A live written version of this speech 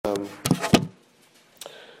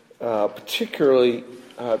Particularly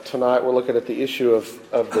tonight, we're looking at the issue of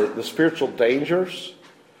the spiritual dangers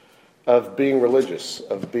of being religious,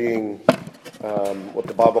 of being what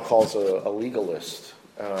the Bible calls a legalist.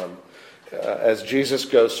 As Jesus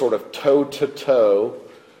goes sort of toe-to-toe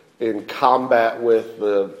in combat with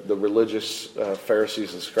the religious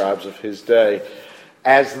Pharisees and scribes of his day,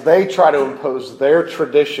 as they try to impose their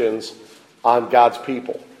traditions on God's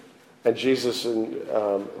people. And Jesus,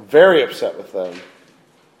 very upset with them,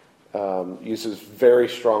 uses very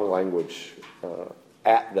strong language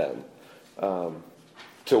at them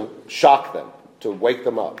to shock them, to wake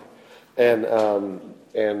them up. And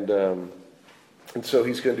so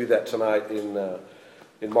he's going to do that tonight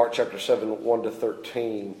in Mark chapter 7, 1 to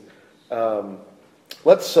 13.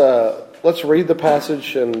 Let's read the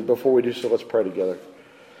passage, and before we do so, let's pray together.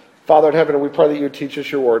 Father in heaven, we pray that you would teach us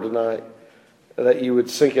your word tonight, that you would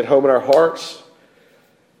sink it home in our hearts,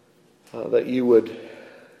 that you would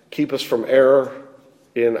keep us from error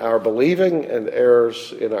in our believing and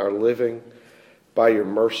errors in our living by your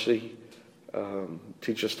mercy.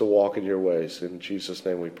 Teach us to walk in your ways. In Jesus'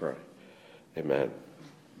 name we pray. Amen.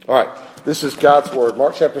 All right, this is God's word.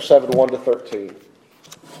 Mark chapter 7, 1 to 13.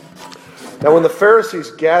 Now when the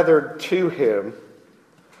Pharisees gathered to him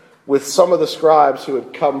with some of the scribes who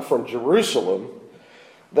had come from Jerusalem,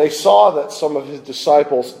 they saw that some of his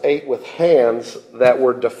disciples ate with hands that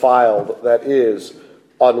were defiled, that is,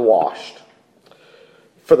 unwashed.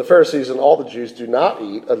 For the Pharisees and all the Jews do not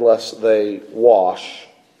eat unless they wash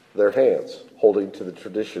their hands, holding to the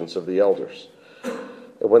traditions of the elders.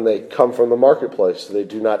 And when they come from the marketplace, they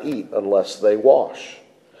do not eat unless they wash.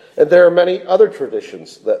 And there are many other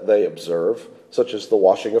traditions that they observe, such as the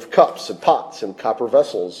washing of cups and pots and copper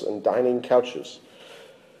vessels and dining couches.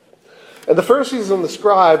 And the Pharisees and the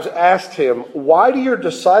scribes asked him, "Why do your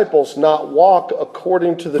disciples not walk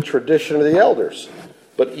according to the tradition of the elders,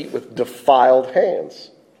 but eat with defiled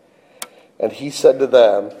hands?" And he said to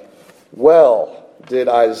them, "Well did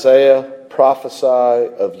Isaiah prophesy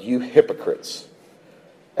of you hypocrites,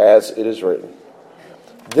 as it is written,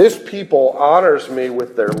 'This people honors me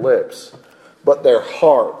with their lips, but their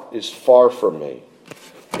heart is far from me.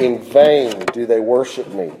 In vain do they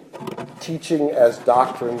worship me, teaching as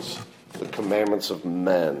doctrines the commandments of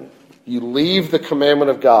men. You leave the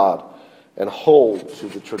commandment of God and hold to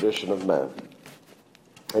the tradition of men.'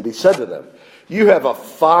 And he said to them, 'You have a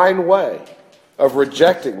fine way of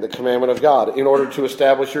rejecting the commandment of God in order to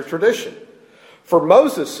establish your tradition. For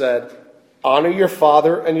Moses said, honor your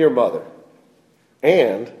father and your mother,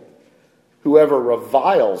 and whoever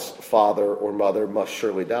reviles father or mother must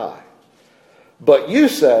surely die. But you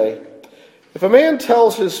say, if a man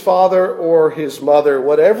tells his father or his mother,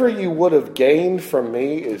 whatever you would have gained from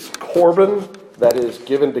me is Corban, that is,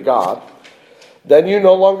 given to God, then you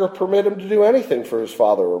no longer permit him to do anything for his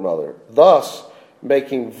father or mother, thus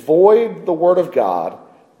making void the word of God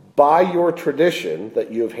by your tradition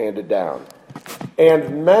that you have handed down.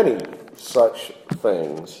 And many such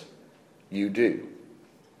things you do."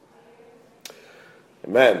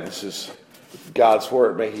 Amen. This is God's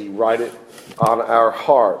word. May he write it on our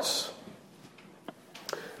hearts.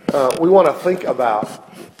 We want to think about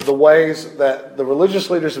the ways that the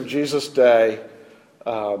religious leaders of Jesus' day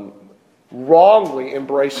wrongly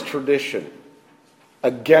embraced tradition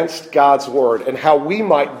against God's word, and how we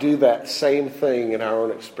might do that same thing in our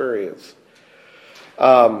own experience.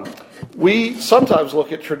 We sometimes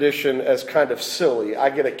look at tradition as kind of silly. I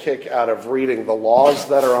get a kick out of reading the laws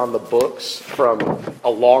that are on the books from a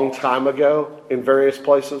long time ago in various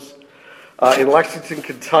places. In Lexington,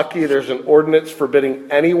 Kentucky, there's an ordinance forbidding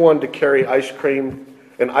anyone to carry an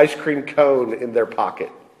ice cream cone in their pocket.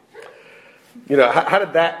 You know, how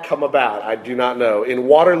did that come about? I do not know. In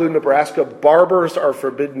Waterloo, Nebraska, barbers are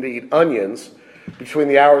forbidden to eat onions between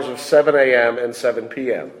the hours of 7 a.m. and 7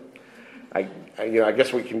 p.m. I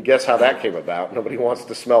guess we can guess how that came about. Nobody wants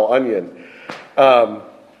to smell onion.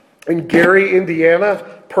 In Gary, Indiana,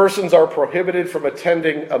 persons are prohibited from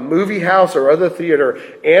attending a movie house or other theater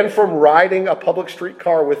and from riding a public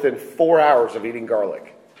streetcar within 4 hours of eating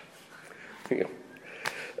garlic.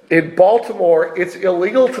 In Baltimore, it's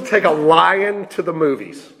illegal to take a lion to the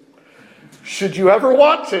movies. Should you ever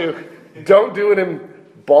want to, don't do it in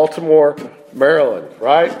Baltimore, Maryland,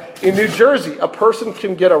 right? In New Jersey, a person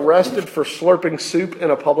can get arrested for slurping soup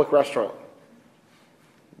in a public restaurant.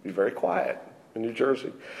 Be very quiet in New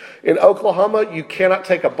Jersey. In Oklahoma, you cannot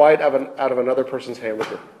take a bite out of another person's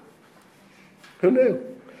hamburger. Who knew?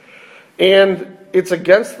 And it's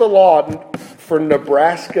against the law for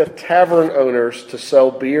Nebraska tavern owners to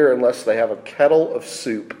sell beer unless they have a kettle of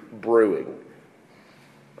soup brewing.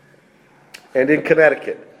 And in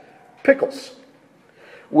Connecticut, pickles.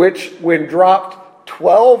 which, when dropped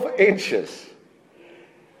 12 inches,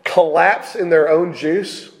 collapse in their own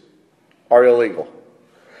juice, are illegal.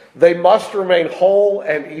 They must remain whole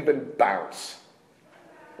and even bounce,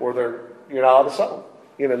 or you're not allowed to sell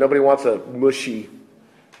them. Nobody wants a mushy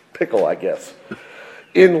pickle, I guess.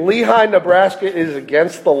 In Lehi, Nebraska, it is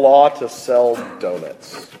against the law to sell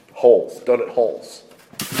donuts, donut holes.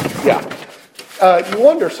 Yeah. You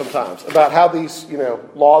wonder sometimes about how these,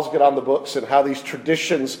 laws get on the books and how these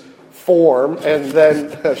traditions form and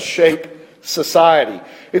then shape society.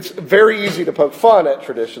 It's very easy to poke fun at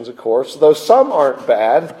traditions, of course, though some aren't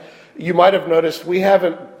bad. You might have noticed we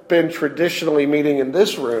haven't been traditionally meeting in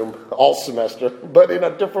this room all semester, but in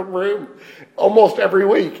a different room almost every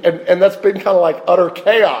week. And that's been kind of like utter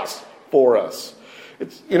chaos for us.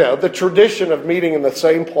 It's, the tradition of meeting in the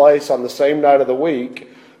same place on the same night of the week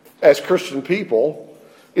as Christian people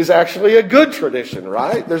is actually a good tradition,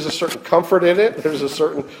 right? There's a certain comfort in it. There's a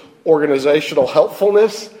certain organizational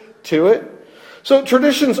helpfulness to it. So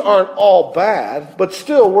traditions aren't all bad, but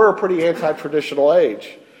still we're a pretty anti-traditional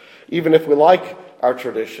age. Even if we like our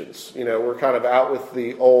traditions, we're kind of out with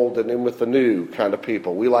the old and in with the new kind of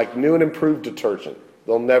people. We like new and improved detergent.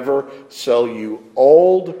 They'll never sell you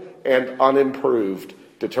old and unimproved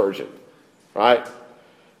detergent, right?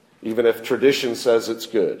 Even if tradition says it's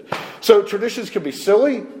good. So traditions can be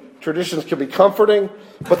silly, traditions can be comforting,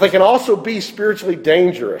 but they can also be spiritually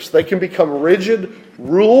dangerous. They can become rigid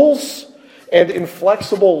rules and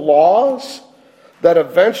inflexible laws that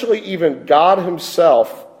eventually even God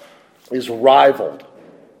himself is rivaled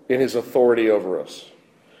in his authority over us.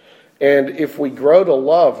 And if we grow to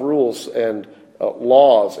love rules and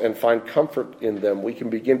laws and find comfort in them, we can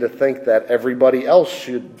begin to think that everybody else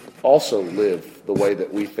should also live the way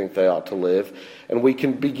that we think they ought to live. And we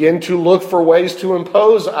can begin to look for ways to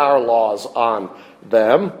impose our laws on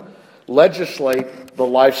them, legislate the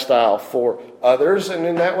lifestyle for others, and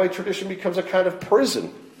in that way tradition becomes a kind of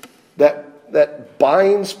prison that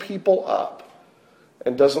binds people up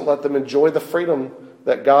and doesn't let them enjoy the freedom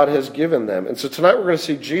that God has given them. And so tonight we're going to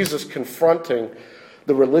see Jesus confronting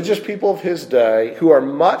the religious people of his day, who are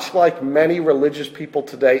much like many religious people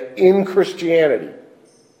today in Christianity.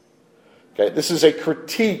 Okay, this is a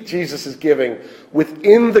critique Jesus is giving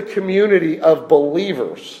within the community of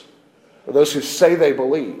believers, or those who say they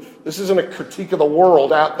believe. This isn't a critique of the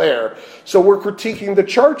world out there. So we're critiquing the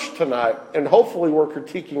church tonight, and hopefully we're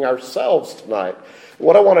critiquing ourselves tonight.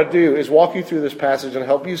 What I want to do is walk you through this passage and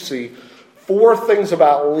help you see 4 things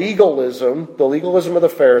about legalism, the legalism of the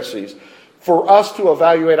Pharisees, for us to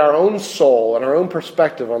evaluate our own soul and our own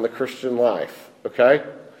perspective on the Christian life, okay?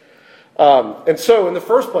 And so, in the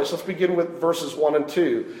first place, let's begin with verses 1 and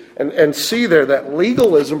 2 and see there that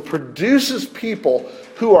legalism produces people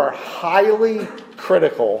who are highly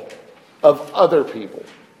critical of other people.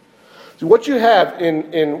 So what you have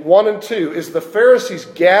in 1 and 2 is the Pharisees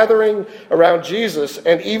gathering around Jesus,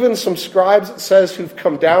 and even some scribes, it says, who've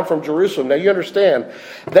come down from Jerusalem. Now, you understand,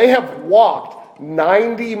 they have walked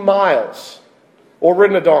 90 miles, or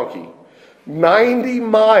ridden a donkey, 90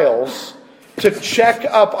 miles to check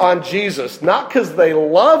up on Jesus, not because they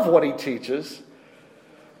love what he teaches,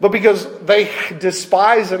 but because they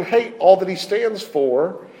despise and hate all that he stands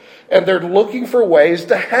for, and they're looking for ways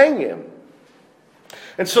to hang him.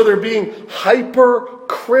 And so they're being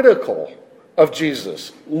hypercritical of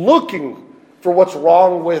Jesus, looking for what's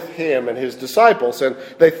wrong with him and his disciples, and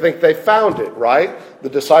they think they found it, right? The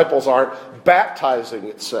disciples aren't baptizing,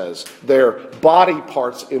 it says, their body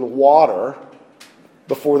parts in water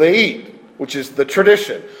before they eat, which is the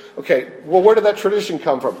tradition. Okay, well, where did that tradition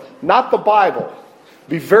come from? Not the Bible.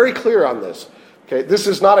 Be very clear on this. Okay, this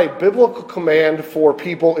is not a biblical command for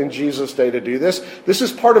people in Jesus' day to do this. This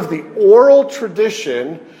is part of the oral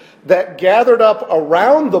tradition that gathered up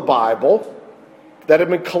around the Bible that had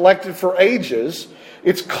been collected for ages.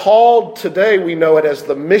 It's called, today we know it as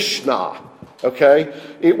the Mishnah. Okay,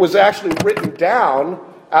 it was actually written down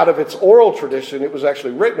out of its oral tradition. It was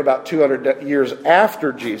actually written about 200 years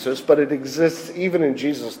after Jesus, but it exists even in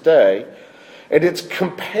Jesus' day. And its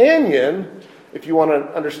companion, if you want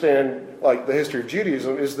to understand like the history of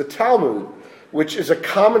Judaism, is the Talmud, which is a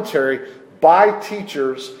commentary by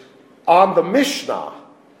teachers on the Mishnah.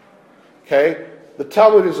 Okay? The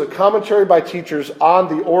Talmud is a commentary by teachers on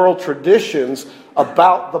the oral traditions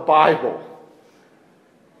about the Bible.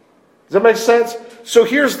 Does that make sense? So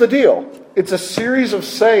here's the deal. It's a series of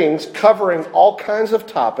sayings covering all kinds of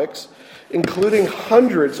topics, including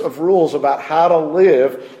hundreds of rules about how to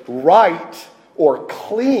live right or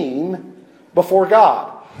clean before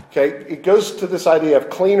God. Okay, it goes to this idea of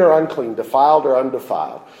clean or unclean, defiled or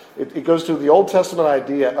undefiled. It goes to the Old Testament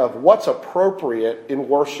idea of what's appropriate in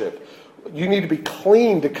worship. You need to be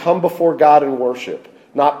clean to come before God in worship,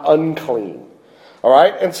 not unclean. All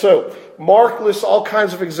right? And so Mark lists all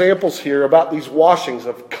kinds of examples here about these washings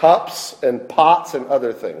of cups and pots and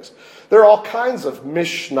other things. There are all kinds of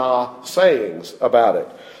Mishnah sayings about it.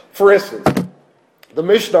 For instance, the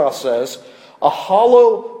Mishnah says, a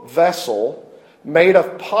hollow vessel made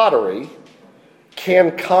of pottery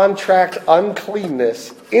can contract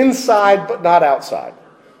uncleanness inside but not outside.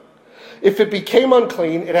 If it became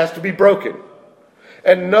unclean, it has to be broken.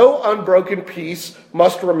 And no unbroken piece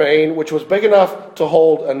must remain, which was big enough to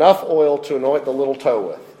hold enough oil to anoint the little toe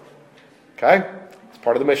with. Okay? It's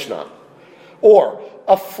part of the Mishnah. Or,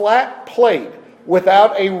 a flat plate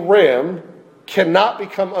without a rim cannot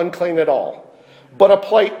become unclean at all. But a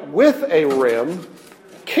plate with a rim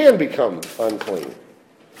can become unclean.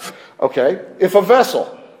 Okay? If a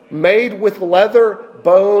vessel made with leather,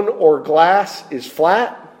 bone, or glass is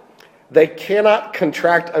flat, they cannot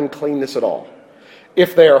contract uncleanness at all.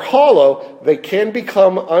 If they are hollow, they can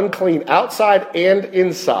become unclean outside and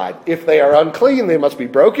inside. If they are unclean, they must be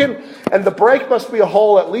broken, and the break must be a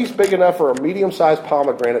hole at least big enough for a medium-sized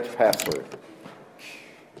pomegranate to pass through.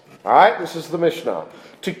 All right, this is the Mishnah.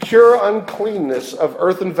 To cure uncleanness of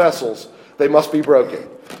earthen vessels, they must be broken.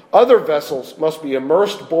 Other vessels must be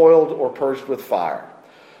immersed, boiled, or purged with fire.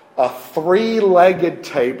 A three-legged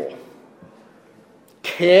table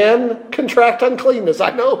can contract uncleanness.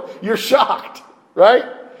 I know, you're shocked, right?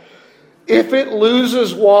 If it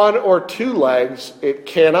loses one or two legs, it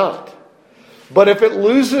cannot. But if it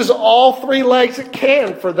loses all three legs, it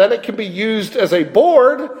can, for then it can be used as a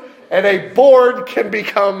board, and a board can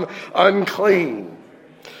become unclean.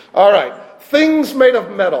 All right, things made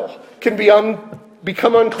of metal can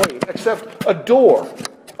become unclean, except a door,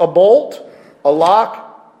 a bolt, a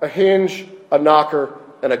lock, a hinge, a knocker,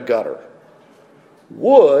 and a gutter.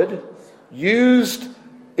 Wood used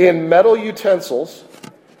in metal utensils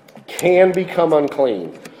can become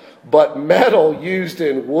unclean, but metal used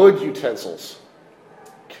in wood utensils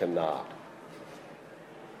cannot.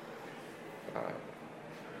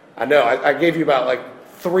 I know, I gave you about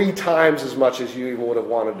 3 times as much as you even would have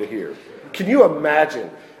wanted to hear. Can you imagine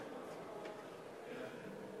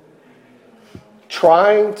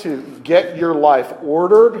trying to get your life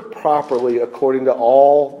ordered properly according to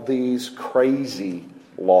all these crazy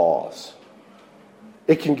laws?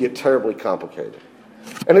 It can get terribly complicated.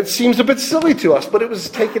 And it seems a bit silly to us, but it was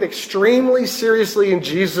taken extremely seriously in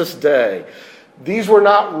Jesus' day. These were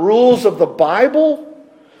not rules of the Bible,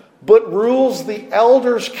 but rules the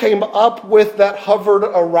elders came up with that hovered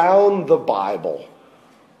around the Bible.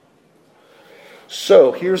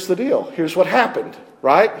 So here's the deal. Here's what happened,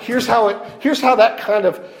 right? Here's how that kind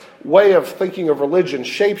of way of thinking of religion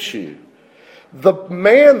shapes you. The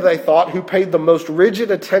man, they thought, who paid the most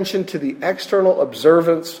rigid attention to the external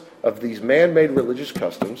observance of these man-made religious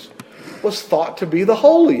customs was thought to be the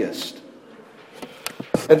holiest.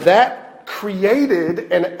 And that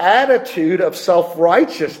created an attitude of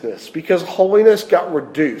self-righteousness because holiness got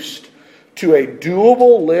reduced to a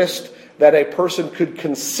doable list that a person could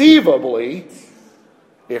conceivably,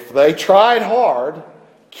 if they tried hard,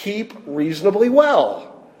 keep reasonably well.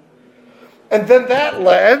 And then that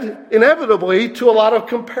led, inevitably, to a lot of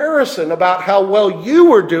comparison about how well you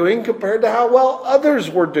were doing compared to how well others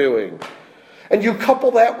were doing. And you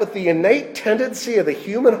couple that with the innate tendency of the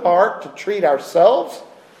human heart to treat ourselves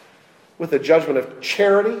with a judgment of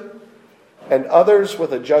charity and others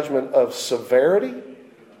with a judgment of severity.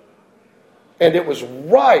 And it was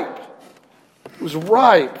ripe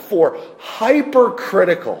for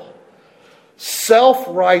hypercritical,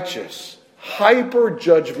 self-righteous,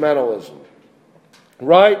 hyper-judgmentalism.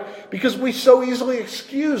 Right? Because we so easily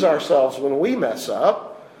excuse ourselves when we mess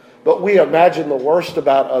up, but we imagine the worst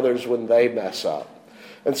about others when they mess up.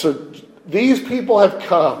 And so these people have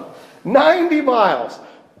come 90 miles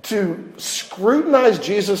to scrutinize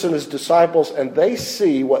Jesus and his disciples, and they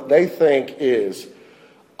see what they think is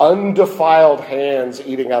undefiled hands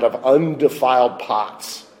eating out of undefiled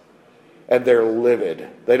pots. And they're livid.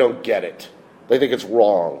 They don't get it. They think it's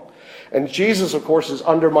wrong. And Jesus, of course, is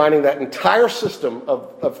undermining that entire system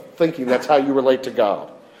of thinking that's how you relate to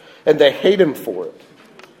God. And they hate him for it.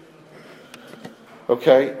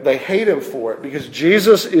 Okay? They hate him for it because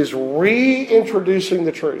Jesus is reintroducing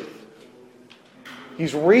the truth.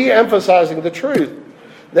 He's re-emphasizing the truth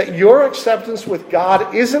that your acceptance with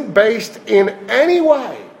God isn't based in any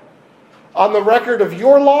way on the record of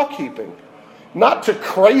your law keeping. Not to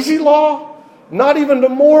crazy law, not even to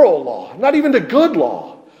moral law, not even to good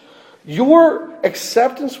law. Your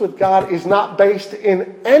acceptance with God is not based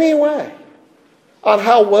in any way on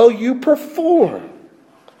how well you perform,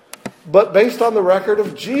 but based on the record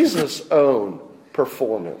of Jesus' own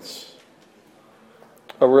performance.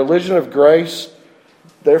 A religion of grace,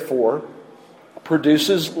 therefore,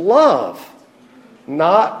 produces love,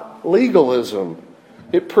 not legalism.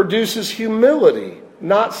 It produces humility,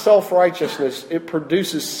 not self-righteousness. It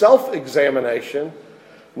produces self-examination,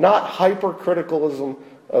 not hypercriticalism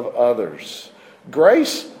of others.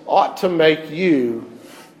 Grace ought to make you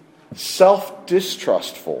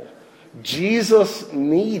self-distrustful,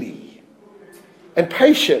 Jesus-needy, and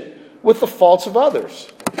patient with the faults of others.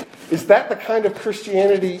 Is that the kind of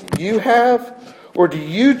Christianity you have? Or do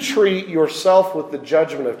you treat yourself with the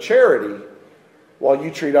judgment of charity while you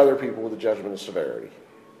treat other people with the judgment of severity?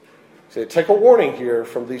 So take a warning here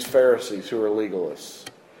from these Pharisees who are legalists.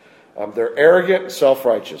 They're arrogant and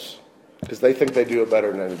self-righteous because they think they do it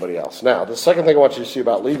better than anybody else. Now, the second thing I want you to see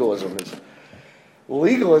about legalism is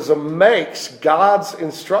legalism makes God's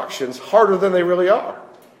instructions harder than they really are.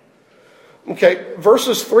 Okay,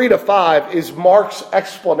 verses 3 to 5 is Mark's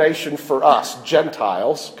explanation for us,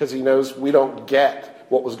 Gentiles, because he knows we don't get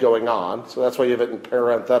what was going on. So that's why you have it in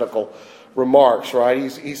parenthetical remarks, right?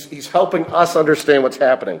 He's helping us understand what's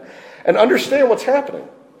happening. And understand what's happening.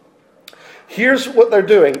 Here's what they're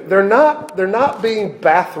doing. They're not being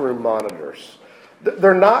bathroom monitors.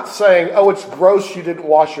 They're not saying, oh, it's gross you didn't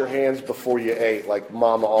wash your hands before you ate, like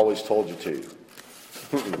Mama always told you to.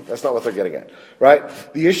 That's not what they're getting at, right?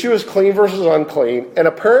 The issue is clean versus unclean, and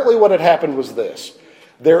apparently what had happened was this.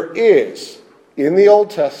 There is, in the Old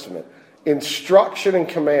Testament, instruction and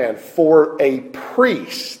command for a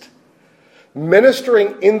priest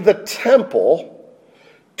ministering in the temple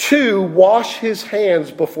to wash his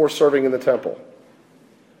hands before serving in the temple,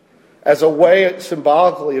 as a way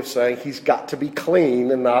symbolically of saying he's got to be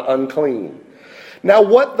clean and not unclean. Now,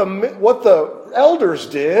 what the elders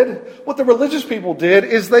did, what the religious people did,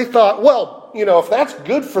 is they thought, well, if that's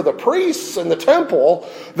good for the priests and the temple,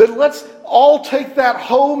 then let's all take that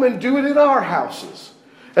home and do it in our houses.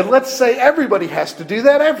 And let's say everybody has to do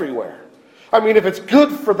that everywhere. I mean, if it's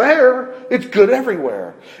good for there, it's good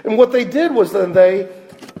everywhere. And what they did was then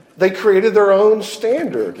they created their own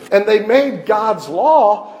standard. And they made God's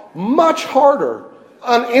law much harder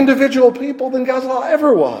on individual people than God's law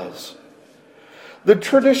ever was. The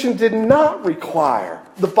tradition did not require,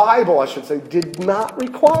 the Bible, I should say, did not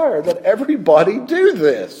require that everybody do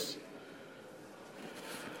this.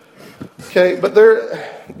 Okay, but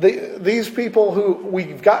these people who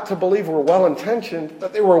we've got to believe were well-intentioned,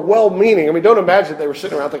 that they were well-meaning. I mean, don't imagine they were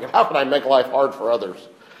sitting around thinking, how can I make life hard for others?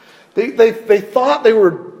 They thought they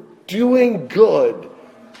were doing good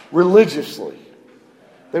religiously.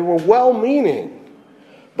 They were well-meaning,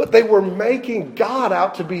 but they were making God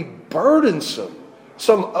out to be burdensome.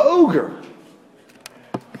 Some ogre.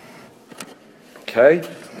 Okay?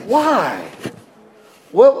 Why?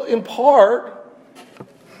 Well, in part,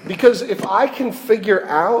 because if I can figure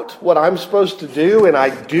out what I'm supposed to do and I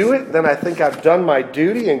do it, then I think I've done my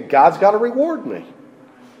duty and God's got to reward me.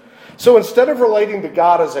 So instead of relating to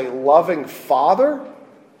God as a loving father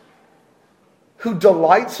who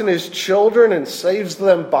delights in his children and saves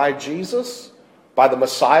them by Jesus, by the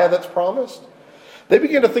Messiah that's promised, they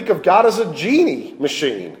begin to think of God as a genie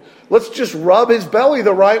machine. Let's just rub his belly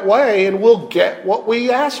the right way and we'll get what we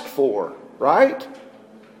ask for, right?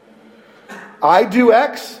 I do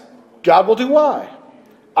X, God will do Y.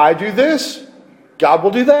 I do this, God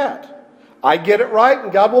will do that. I get it right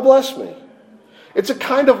and God will bless me. It's a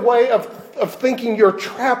kind of way of thinking you're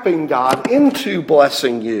trapping God into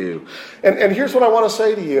blessing you. And here's what I want to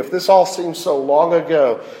say to you, if this all seems so long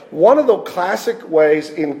ago. One of the classic ways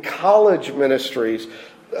in college ministries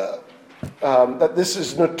that this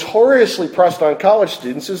is notoriously pressed on college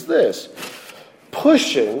students is this.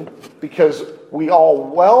 Pushing, because we all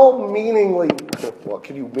well-meaningly,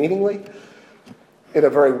 in a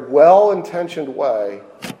very well-intentioned way,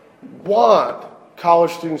 want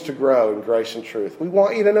college students to grow in grace and truth. We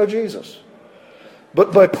want you to know Jesus.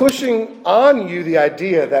 But by pushing on you the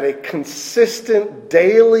idea that a consistent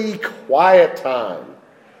daily quiet time,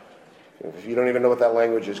 if you don't even know what that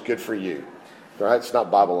language is, good for you. Right? It's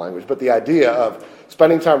not Bible language, but the idea of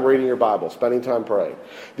spending time reading your Bible, spending time praying.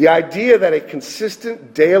 The idea that a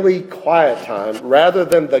consistent daily quiet time, rather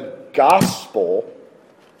than the gospel,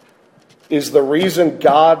 is the reason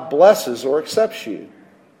God blesses or accepts you.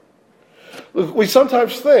 We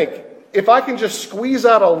sometimes think, if I can just squeeze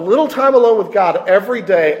out a little time alone with God every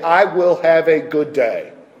day, I will have a good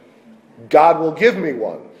day. God will give me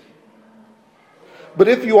one. But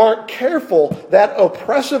if you aren't careful, that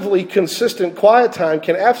oppressively consistent quiet time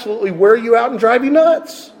can absolutely wear you out and drive you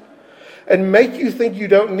nuts. and make you think you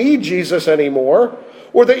don't need Jesus anymore,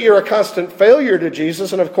 or that you're a constant failure to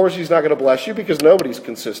Jesus, and of course he's not going to bless you because nobody's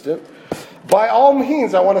consistent, by all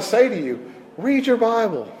means, I want to say to you, read your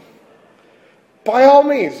Bible. By all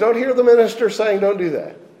means, don't hear the minister saying don't do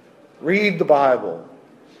that. Read the Bible.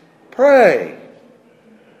 Pray.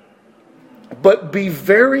 But be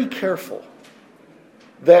very careful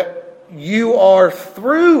that you are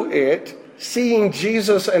through it seeing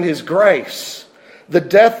Jesus and his grace, the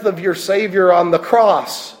death of your Savior on the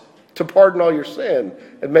cross to pardon all your sin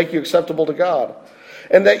and make you acceptable to God.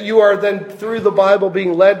 And that you are then through the Bible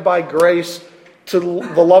being led by grace to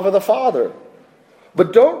the love of the Father.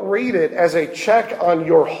 But don't read it as a check on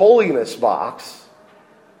your holiness box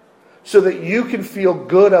so that you can feel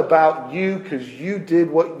good about you because you did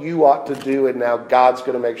what you ought to do and now God's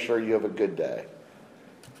going to make sure you have a good day.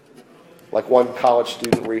 Like one college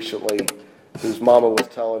student recently whose mama was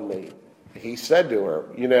telling me, he said to her,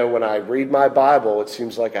 when I read my Bible, it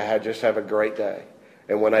seems like I just have a great day.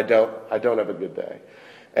 And when I don't have a good day.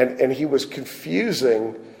 And he was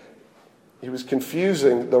confusing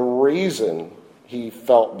the reason he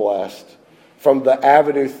felt blessed from the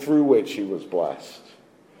avenue through which he was blessed.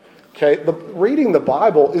 Okay, reading the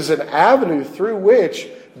Bible is an avenue through which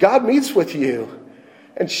God meets with you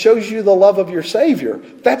and shows you the love of your Savior.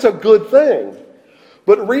 That's a good thing.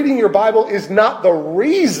 But reading your Bible is not the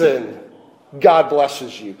reason God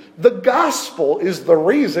blesses you. The gospel is the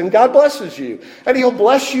reason God blesses you. And he'll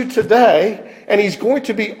bless you today, and he's going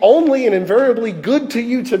to be only and invariably good to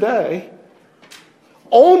you today,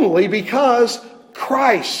 only because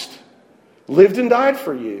Christ lived and died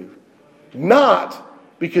for you, not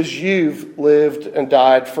because you've lived and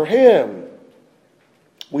died for him.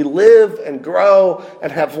 We live and grow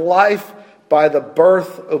and have life by the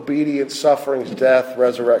birth, obedience, sufferings, death,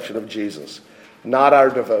 resurrection of Jesus, not our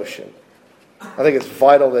devotion. I think it's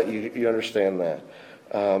vital that you understand that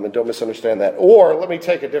and don't misunderstand that. Or let me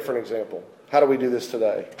take a different example. How do we do this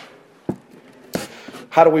today?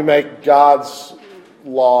 How do we make God's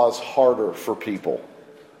laws harder for people?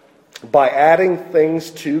 By adding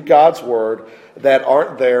things to God's word that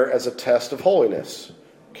aren't there as a test of holiness.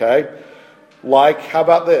 Okay? Like, how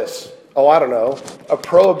about this? I don't know, a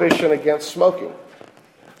prohibition against smoking.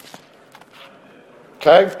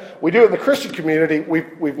 Okay? We do it in the Christian community.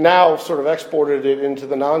 We've now sort of exported it into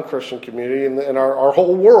the non-Christian community, and our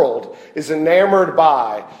whole world is enamored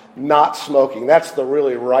by not smoking. That's the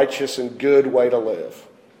really righteous and good way to live.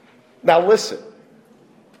 Now listen.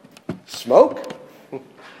 Smoke?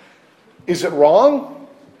 Is it wrong?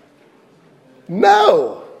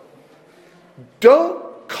 No.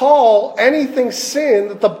 Don't call anything sin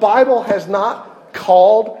that the Bible has not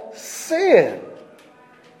called sin.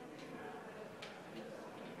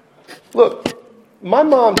 Look, my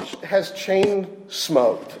mom has chain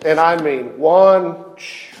smoked, and I mean one,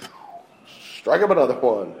 strike up another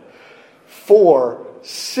one, for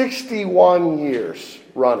 61 years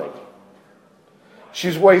running.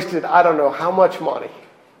 She's wasted, I don't know how much money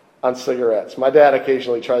on cigarettes. My dad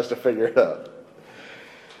occasionally tries to figure it out.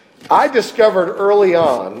 I discovered early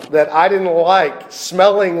on that I didn't like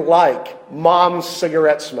smelling like mom's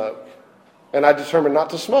cigarette smoke. And I determined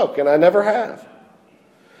not to smoke, and I never have.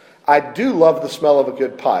 I do love the smell of a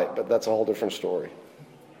good pipe, but that's a whole different story.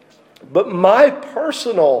 But my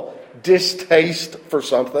personal distaste for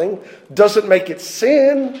something doesn't make it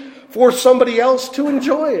sin for somebody else to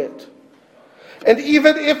enjoy it. And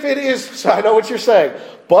even if it is, so I know what you're saying,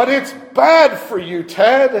 but it's bad for you,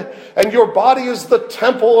 Ted, and your body is the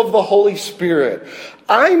temple of the Holy Spirit.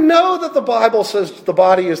 I know that the Bible says the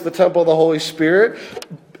body is the temple of the Holy Spirit,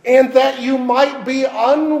 and that you might be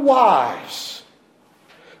unwise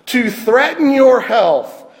to threaten your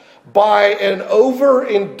health by an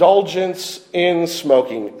overindulgence in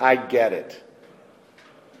smoking. I get it.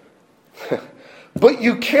 But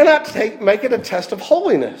you cannot make it a test of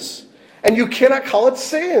holiness. And you cannot call it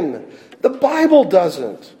sin. The Bible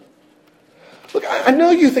doesn't. Look, I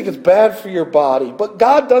know you think it's bad for your body, but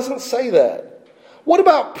God doesn't say that. What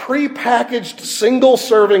about prepackaged,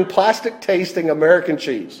 single-serving, plastic-tasting American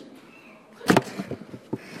cheese?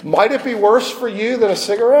 Might it be worse for you than a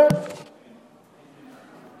cigarette?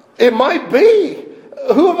 It might be.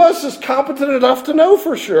 Who of us is competent enough to know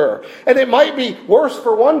for sure? And it might be worse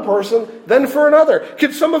for one person than for another.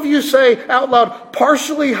 Can some of you say out loud,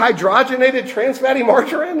 partially hydrogenated trans fatty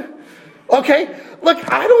margarine? Okay,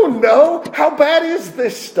 look, I don't know. How bad is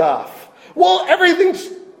this stuff? Well, everything's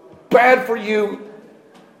bad for you.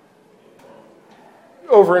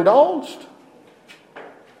 Overindulged.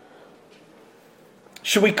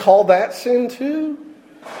 Should we call that sin too?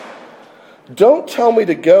 Don't tell me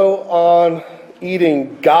to go on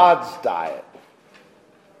eating God's diet,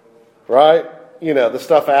 right? The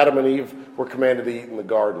stuff Adam and Eve were commanded to eat in the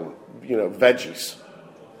garden, veggies,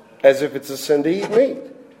 as if it's a sin to eat meat.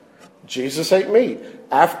 Jesus ate meat.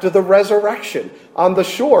 After the resurrection, on the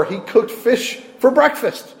shore, he cooked fish for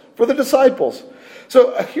breakfast for the disciples.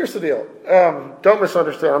 So here's the deal. Don't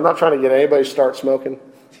misunderstand. I'm not trying to get anybody to start smoking.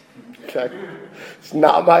 Okay? It's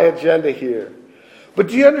not my agenda here. But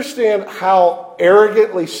do you understand how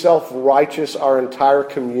arrogantly self-righteous our entire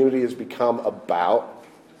community has become about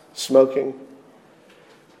smoking?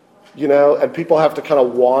 And people have to kind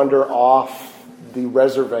of wander off the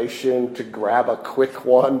reservation to grab a quick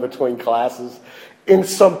one between classes in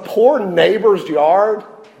some poor neighbor's yard,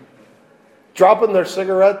 dropping their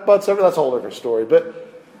cigarette butts over. That's a whole different story.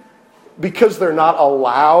 But because they're not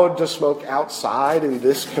allowed to smoke outside in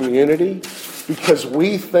this community, because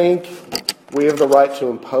we think we have the right to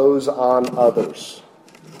impose on others,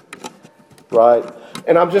 right?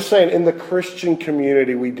 And I'm just saying, in the Christian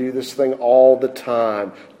community, we do this thing all the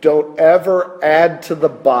time. Don't ever add to the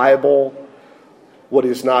Bible what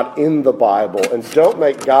is not in the Bible. And don't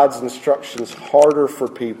make God's instructions harder for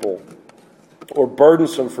people or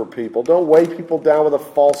burdensome for people. Don't weigh people down with a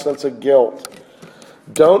false sense of guilt.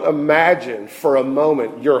 Don't imagine for a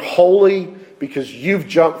moment you're holy because you've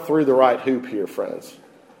jumped through the right hoop here, friends.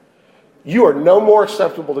 You are no more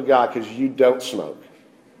acceptable to God because you don't smoke.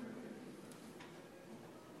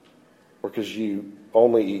 Or because you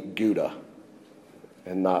only eat Gouda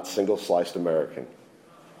and not single-sliced American.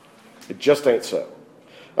 It just ain't so.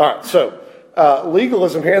 All right, so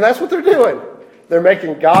legalism here, and that's what they're doing. They're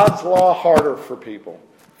making God's law harder for people.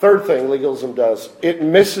 Third thing legalism does, it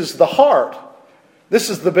misses the heart. This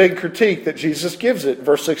is the big critique that Jesus gives it,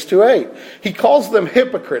 verse 6 to 8. He calls them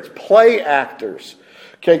hypocrites, play actors,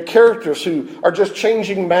 characters who are just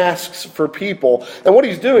changing masks for people. And what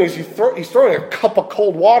he's doing is he's throwing a cup of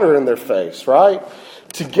cold water in their face, right?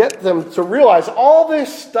 To get them to realize all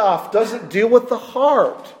this stuff doesn't deal with the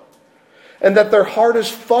heart. And that their heart is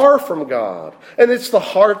far from God. And it's the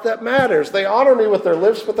heart that matters. They honor me with their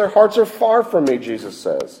lips, but their hearts are far from me, Jesus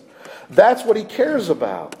says. That's what he cares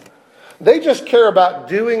about. They just care about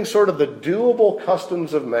doing sort of the doable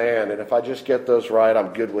customs of man. And if I just get those right,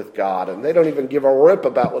 I'm good with God. And they don't even give a rip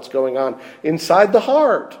about what's going on inside the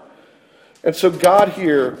heart. And so God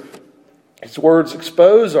here, his words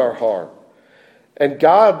expose our heart. And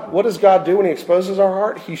God, what does God do when he exposes our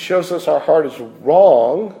heart? He shows us our heart is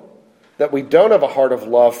wrong, that we don't have a heart of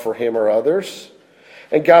love for him or others.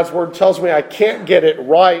 And God's word tells me I can't get it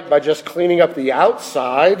right by just cleaning up the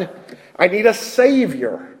outside. I need a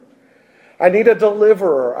savior. I need a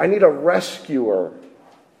deliverer. I need a rescuer.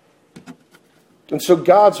 And so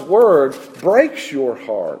God's word breaks your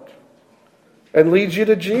heart and leads you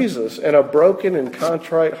to Jesus. And a broken and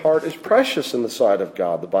contrite heart is precious in the sight of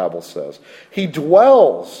God, the Bible says. He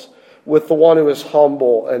dwells with the one who is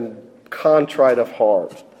humble and contrite of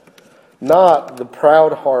heart. Not the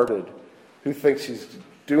proud-hearted who thinks he's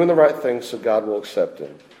doing the right thing so God will accept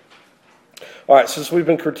him. All right, since we've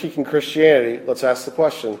been critiquing Christianity, let's ask the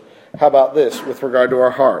question, how about this with regard to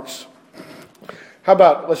our hearts? How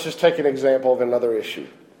about, let's just take an example of another issue.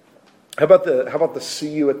 How about the see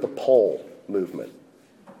you at the pole movement?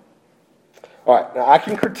 All right, now I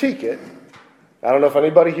can critique it. I don't know if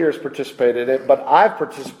anybody here has participated in it, but I've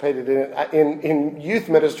participated in it. In youth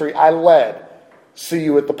ministry, I led see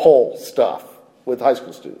you at the pole stuff with high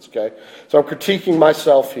school students, okay? So I'm critiquing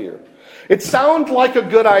myself here. It sounds like a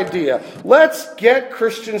good idea. Let's get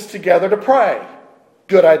Christians together to pray.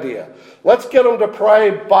 Good idea. Let's get them to pray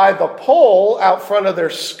by the pole out front of their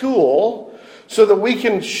school so that we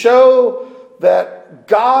can show that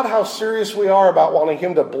God, how serious we are about wanting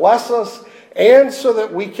him to bless us, and so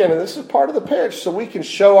that we can, and this is part of the pitch, so we can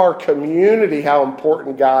show our community how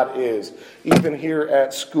important God is, even here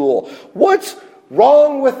at school. What's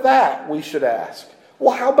wrong with that, we should ask?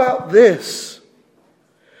 Well, how about this?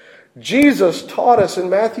 Jesus taught us in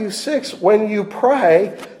Matthew 6, when you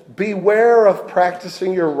pray, beware of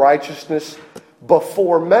practicing your righteousness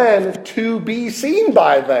before men to be seen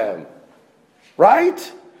by them.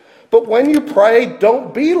 Right? But when you pray,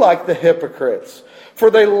 don't be like the hypocrites. For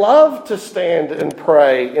they love to stand and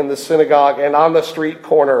pray in the synagogue and on the street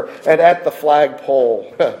corner and at the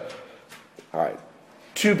flagpole. All right.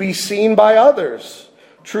 To be seen by others.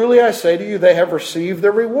 Truly I say to you, they have received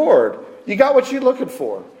their reward. You got what you're looking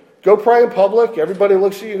for. Go pray in public. Everybody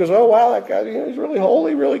looks at you and goes, oh, wow, that guy, he's really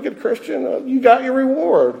holy, really good Christian. You got your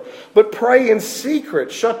reward. But pray in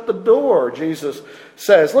secret. Shut the door, Jesus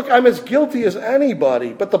says. Look, I'm as guilty as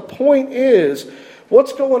anybody. But the point is,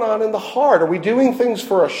 what's going on in the heart? Are we doing things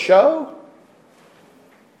for a show?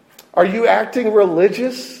 Are you acting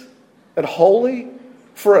religious and holy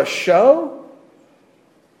for a show?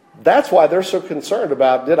 That's why they're so concerned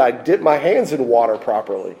about, did I dip my hands in water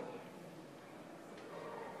properly?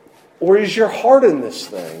 Or is your heart in this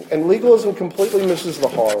thing? And legalism completely misses the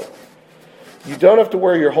heart. You don't have to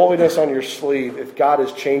wear your holiness on your sleeve if God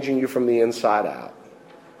is changing you from the inside out.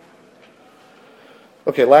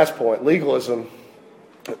 Okay, last point. Legalism.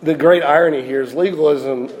 The great irony here is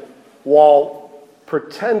legalism, while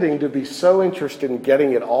pretending to be so interested in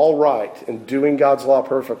getting it all right and doing God's law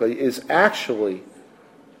perfectly, is actually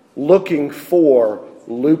looking for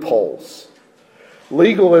loopholes.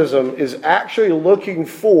 Legalism is actually looking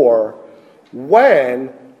for,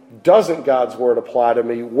 when doesn't God's word apply to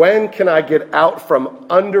me? When can I get out from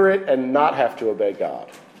under it and not have to obey God?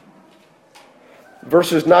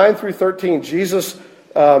 Verses 9 through 13, Jesus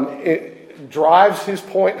drives his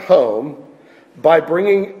point home by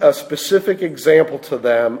bringing a specific example to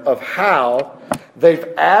them of how they've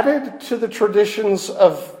added to the traditions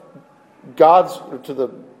of God's, to the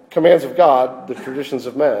commands of God, the traditions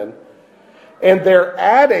of men, and their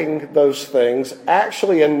adding those things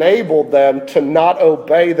actually enabled them to not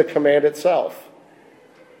obey the command itself.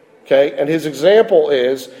 Okay, and his example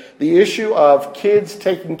is the issue of kids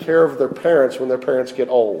taking care of their parents when their parents get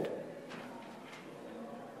old.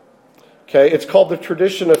 Okay, it's called the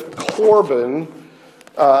tradition of Corban,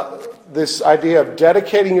 this idea of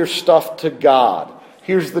dedicating your stuff to God.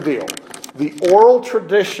 Here's the deal. The oral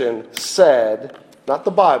tradition said, not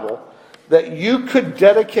the Bible, that you could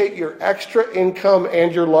dedicate your extra income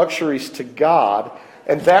and your luxuries to God,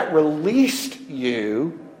 and that released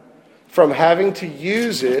you from having to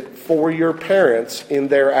use it for your parents in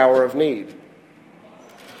their hour of need.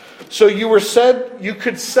 So you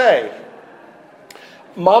could say,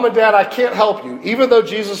 Mom and Dad, I can't help you. Even though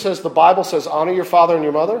Jesus says, the Bible says, honor your father and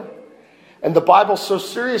your mother, and the Bible's so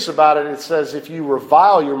serious about it, it says if you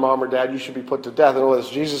revile your mom or dad, you should be put to death. In other words,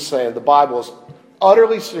 Jesus is saying the Bible is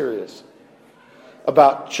utterly serious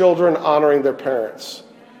about children honoring their parents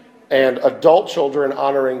and adult children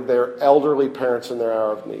honoring their elderly parents in their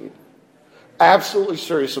hour of need. Absolutely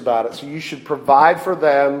serious about it. So you should provide for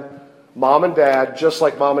them, mom and dad, just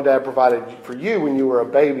like mom and dad provided for you when you were a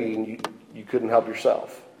baby and you couldn't help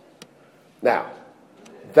yourself. Now,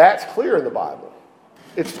 that's clear in the Bible.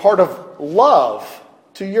 It's part of love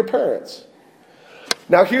to your parents.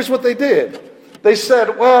 Now, here's what they did. They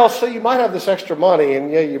said, well, so you might have this extra money,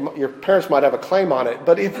 and yeah, your parents might have a claim on it,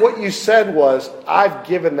 but if what you said was, I've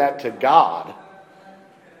given that to God,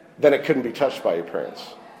 then it couldn't be touched by your parents.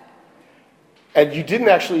 And you didn't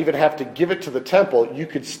actually even have to give it to the temple. You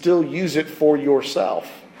could still use it for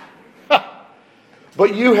yourself.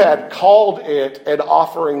 But you had called it an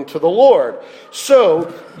offering to the Lord.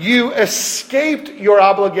 So you escaped your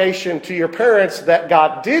obligation to your parents that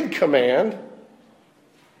God did command.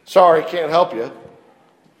 Sorry, can't help you.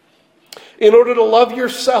 In order to love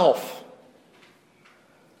yourself.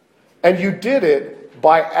 And you did it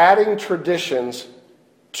by adding traditions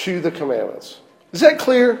to the commandments. Is that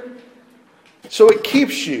clear? So it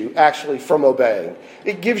keeps you actually from obeying.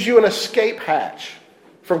 It gives you an escape hatch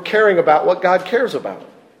from caring about what God cares about.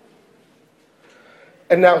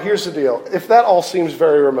 And now here's the deal. If that all seems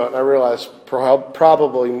very remote, and I realize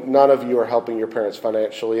probably none of you are helping your parents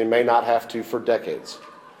financially and may not have to for decades.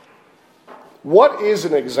 What is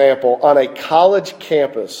an example on a college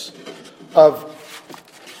campus of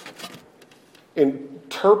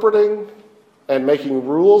interpreting and making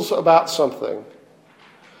rules about something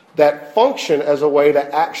that function as a way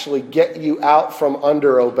to actually get you out from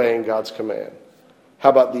under obeying God's command? How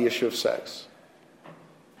about the issue of sex?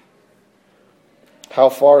 How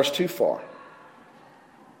far is too far?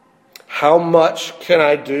 How much can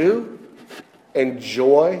I do,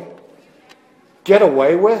 enjoy, get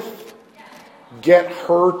away with, get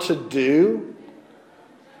her to do,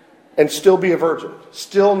 and still be a virgin?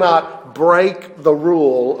 Still not break the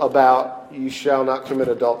rule about you shall not commit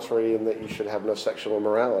adultery and that you should have no sexual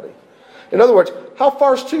immorality. In other words, how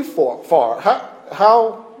far is too far?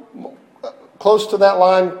 How close to that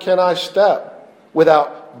line can I step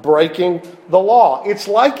without breaking the law? It's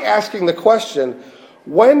like asking the question,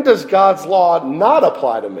 when does God's law not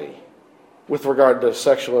apply to me with regard to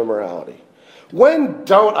sexual immorality? When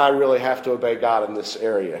don't I really have to obey God in this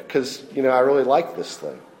area? Because, I really like this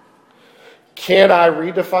thing. Can I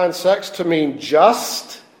redefine sex to mean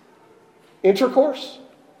just intercourse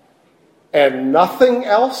and nothing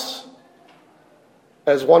else,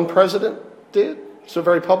 as one president did so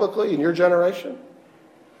very publicly in your generation?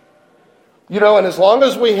 And as long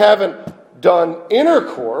as we haven't done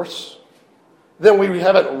intercourse, then we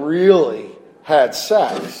haven't really had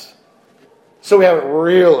sex. So we haven't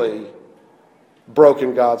really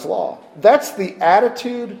broken God's law. That's the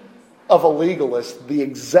attitude of a legalist, the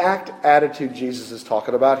exact attitude Jesus is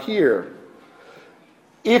talking about here.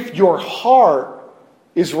 If your heart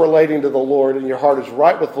is relating to the Lord and your heart is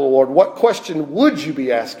right with the Lord, what question would you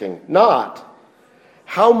be asking? Not,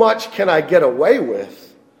 how much can I get away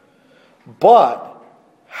with? But,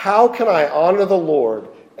 how can I honor the Lord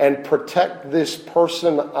and protect this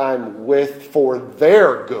person I'm with for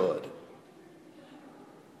their good?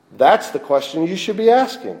 That's the question you should be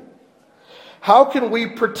asking. How can we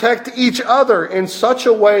protect each other in such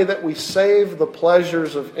a way that we save the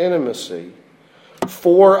pleasures of intimacy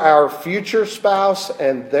for our future spouse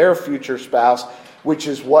and their future spouse, which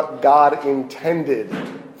is what God intended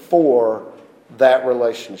for that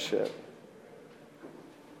relationship?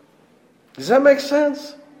 Does that make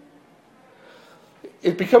sense?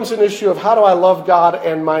 It becomes an issue of how do I love God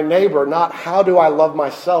and my neighbor, not how do I love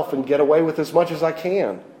myself and get away with as much as I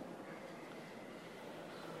can.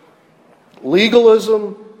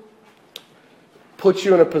 Legalism puts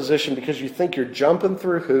you in a position because you think you're jumping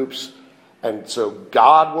through hoops and so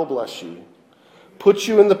God will bless you. Puts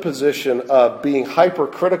you in the position of being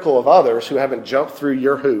hypercritical of others who haven't jumped through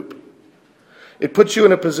your hoop. It puts you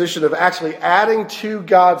in a position of actually adding to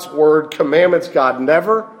God's word commandments God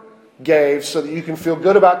never gave so that you can feel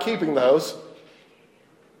good about keeping those.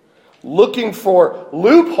 Looking for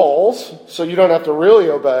loopholes so you don't have to really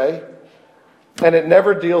obey. And it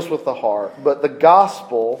never deals with the heart. But the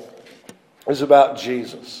gospel is about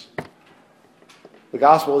Jesus. The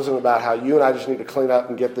gospel isn't about how you and I just need to clean up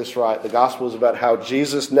and get this right. The gospel is about how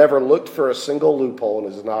Jesus never looked for a single loophole in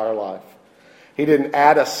his entire life. He didn't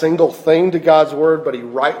add a single thing to God's word, but he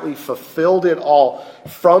rightly fulfilled it all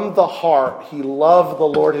from the heart. He loved the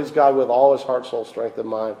Lord his God with all his heart, soul, strength, and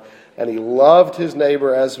mind. And he loved his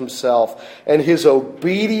neighbor as himself. And his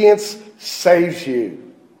obedience saves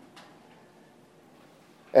you.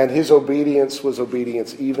 And his obedience was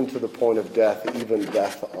obedience even to the point of death, even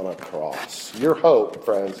death on a cross. Your hope,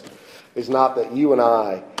 friends, is not that you and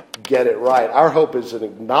I get it right. Our hope is in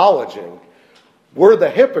acknowledging we're the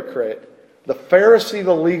hypocrite, the Pharisee,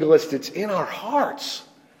 the legalist. It's in our hearts.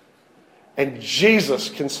 And Jesus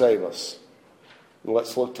can save us. And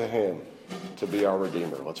let's look to him to be our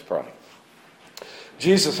Redeemer. Let's pray.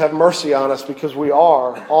 Jesus, have mercy on us because we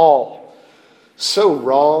are all so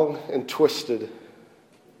wrong and twisted.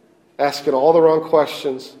 Asking all the wrong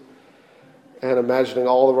questions and imagining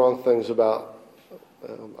all the wrong things about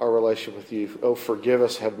our relationship with you. Oh, forgive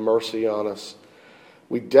us. Have mercy on us.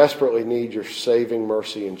 We desperately need your saving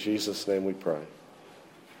mercy. In Jesus' name we pray.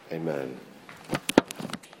 Amen.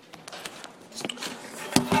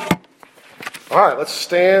 All right, let's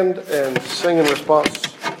stand and sing in response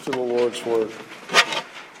to the Lord's word.